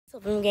So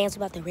Witmer gang's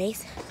about to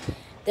race.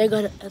 There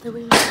go the other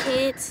Witmer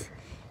kids.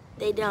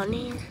 They down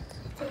there.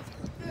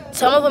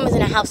 Some of them is in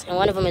the house and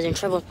one of them is in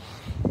trouble.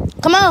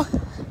 Come on.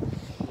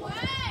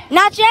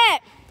 Not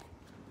yet.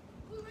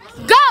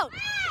 Go.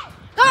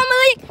 Come on,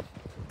 Malik.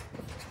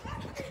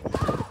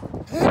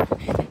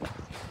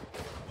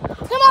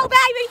 Come on,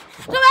 baby.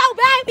 Come on,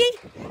 baby.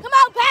 Come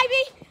on,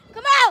 baby.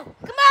 Come on.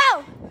 Come on.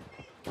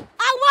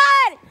 I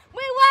won.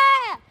 We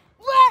won.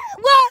 We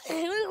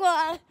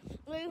won.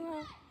 We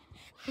won.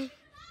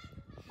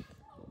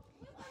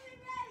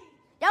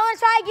 Y'all want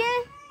to try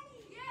again?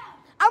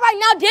 Yeah. All right,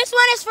 now this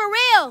one is for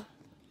real.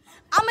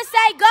 I'm going to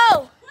say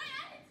go.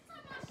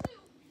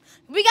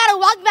 We got to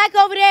walk back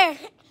over there.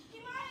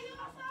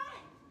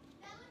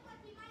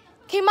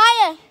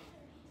 Kimaya.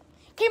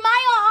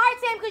 Kimaya on our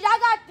team because y'all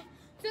got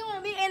two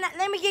on me. And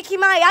let me get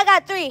Kimaya. I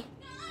got three.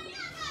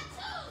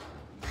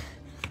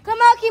 Come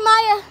on,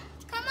 Kimaya.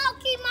 Come on,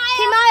 Kimaya.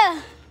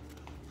 Kimaya.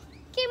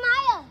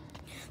 Kimaya.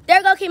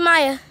 There go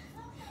Kimaya.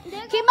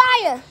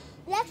 Kimaya.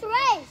 Let's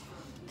race.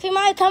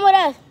 Kimaya, come with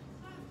us.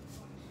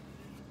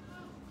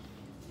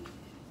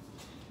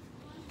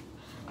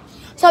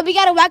 So we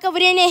gotta walk over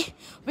there and then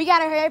we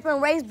gotta hurry up and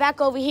race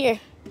back over here.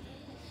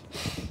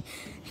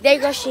 There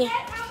you go, she.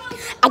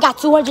 I got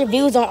 200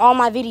 views on all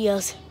my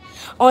videos.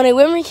 On a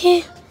Witmer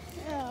kid.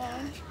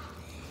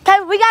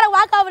 Okay, we gotta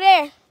walk over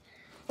there.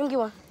 Let me get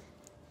one.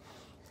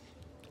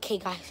 Okay,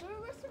 guys.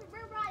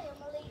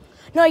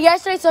 No,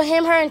 yesterday, so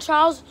him, her, and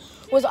Charles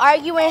was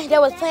arguing. They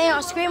was playing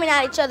or screaming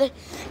at each other.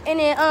 And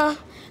then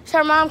so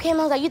her mom came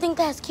and was like, you think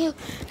that's cute?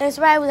 And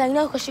Soraya was like,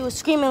 no, because she was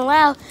screaming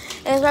loud.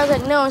 And Soraya was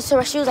like, no. And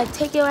so she was like,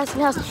 take your ass in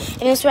the house.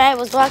 And then Soraya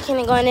was walking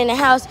and going in the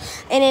house.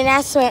 And then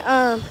that's when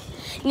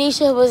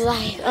Nisha was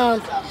like, you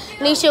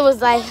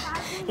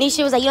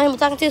don't hear me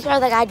talking to you? So I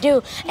was like, I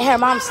do. And her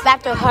mom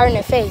slapped her hard in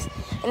the face.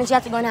 And then she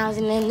had to go in the house.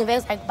 And then the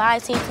was like, bye,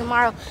 see you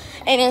tomorrow.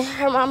 And then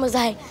her mom was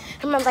like,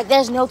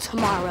 there's no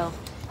tomorrow.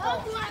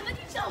 Oh, look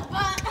at your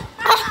butt.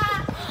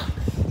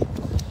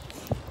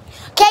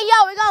 Okay,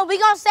 yo, we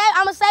gonna say,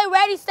 I'm gonna say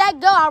ready, set,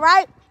 go, all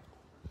right?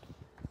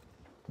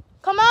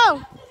 Come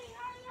on.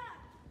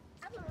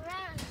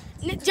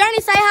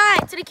 Journey, say hi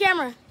to the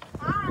camera.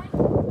 Hi.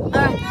 All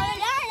right.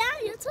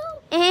 Yeah,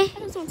 YouTube.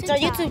 Mm-hmm. It's our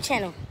YouTube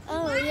channel.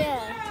 Oh,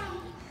 yeah.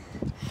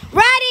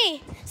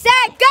 Ready,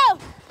 set, go.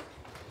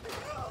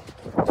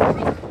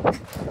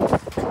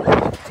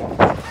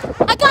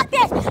 I got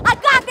this. I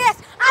got this.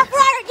 I'm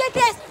ready to get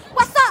this.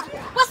 What's up?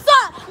 What's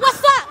up?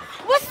 What's up?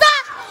 What's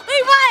up?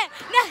 We won.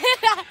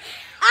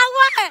 I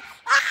won.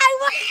 I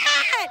won.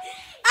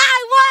 I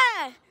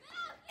won.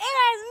 It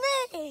was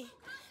me.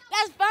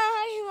 That's fine.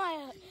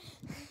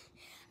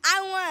 I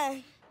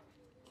won.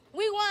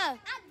 We won.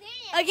 I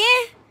did.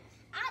 Again?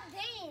 I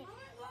did.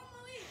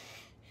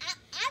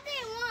 I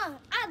didn't win.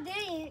 I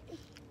did.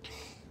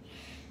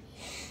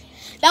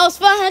 That was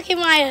fun, huh,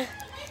 Kimaya?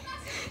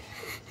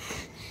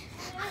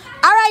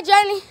 All right,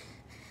 Journey.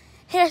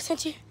 Here, I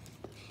sent you.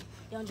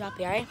 Don't drop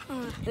it, all right?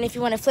 And if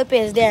you want to flip it,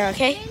 it's there,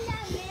 okay?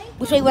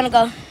 Which way you want to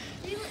go?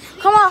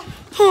 Come on.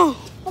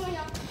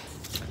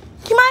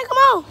 Kimaya, come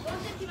on.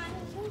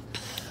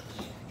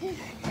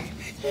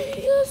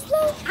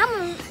 I'm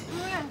going to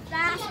run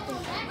faster.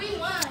 We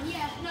won,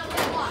 yeah. No, we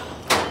won.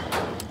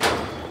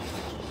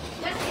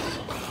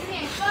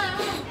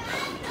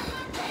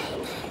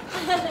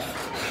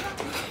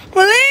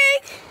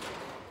 Malik!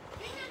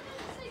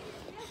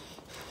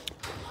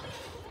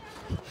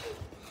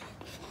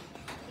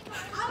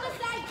 I'm going to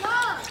say go.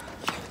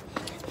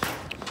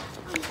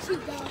 I'm going to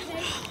cheat, though,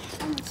 okay?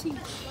 I'm going to cheat.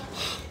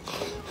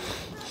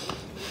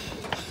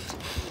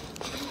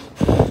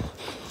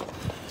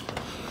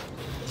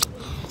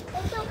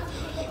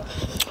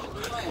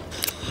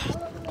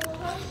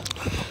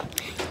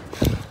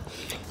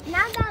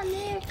 Not down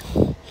there.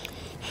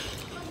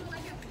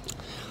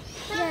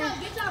 Yeah.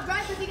 Get your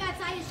brush because you got to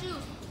tie your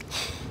shoes.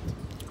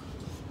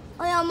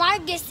 Oh, yeah,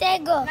 Mark gets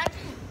said go. Not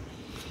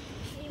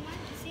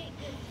you.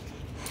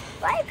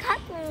 Why are you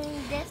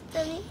copying this to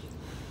me?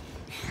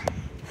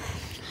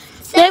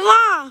 Say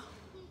mom.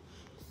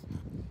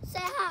 Say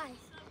hi.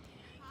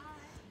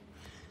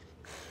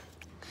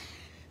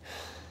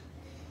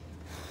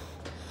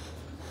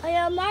 Oh,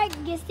 yeah, Mark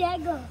gets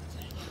said go.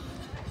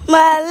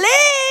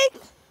 Malik!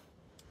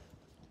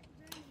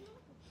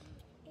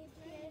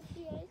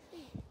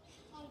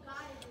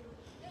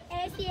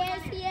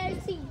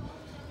 A-C-A-C-A-C.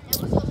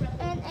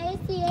 And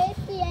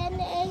A-C-A-C and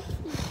A-C.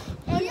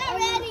 And we are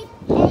ready.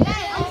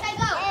 Hey, I'm say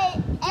go.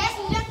 Yes,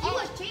 you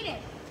was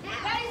cheating.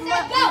 Ready,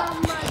 set, go.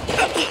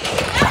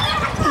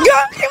 Go,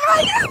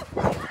 Kimaya!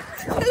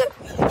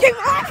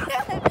 Kimaya!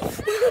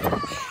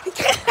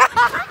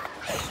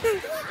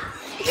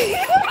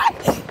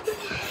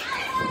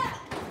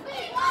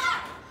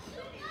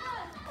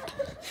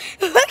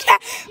 Look at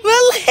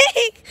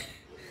Malik!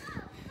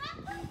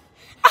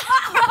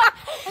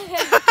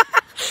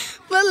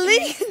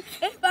 Malik!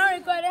 It's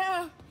fine, go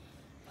down.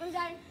 I'm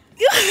sorry.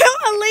 You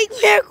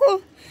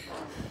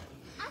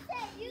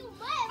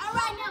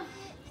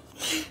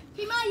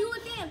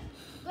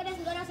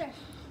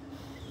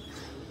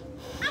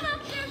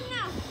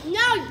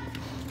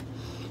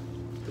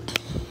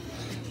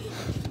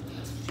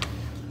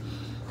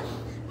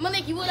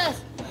Malik, you with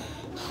us?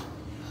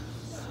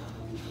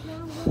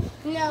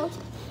 No.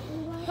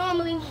 Come on,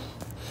 Malik.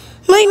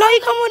 Malik, no,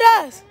 you come with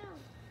us.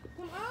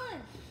 Come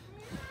on.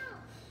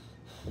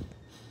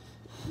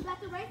 You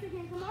got to race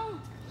again. Come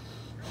on.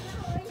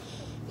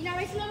 You not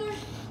racing no more?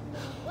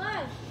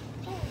 Why?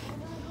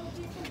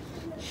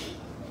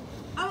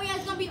 Oh, yeah,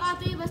 it's going to be all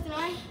three of us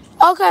tonight.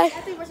 Okay.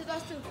 All three versus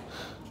us two.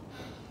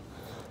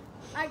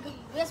 All right, good.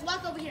 Let's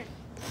walk over here.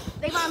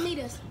 They going to meet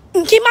us.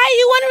 Kimaya,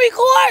 you want to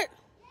record?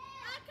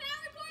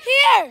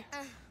 Here.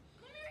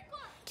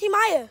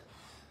 Kimaya,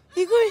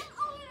 you go.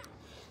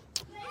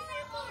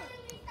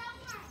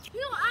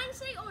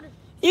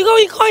 You can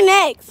record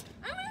next.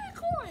 I'm gonna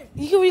record.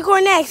 You can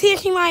record next. Here,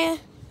 Kimaya.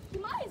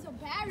 Kimaya's a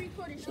bad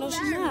recorder. No, she's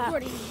bad not.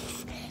 recording.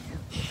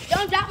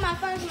 Don't drop my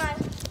phone,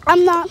 Kimaya.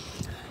 I'm not.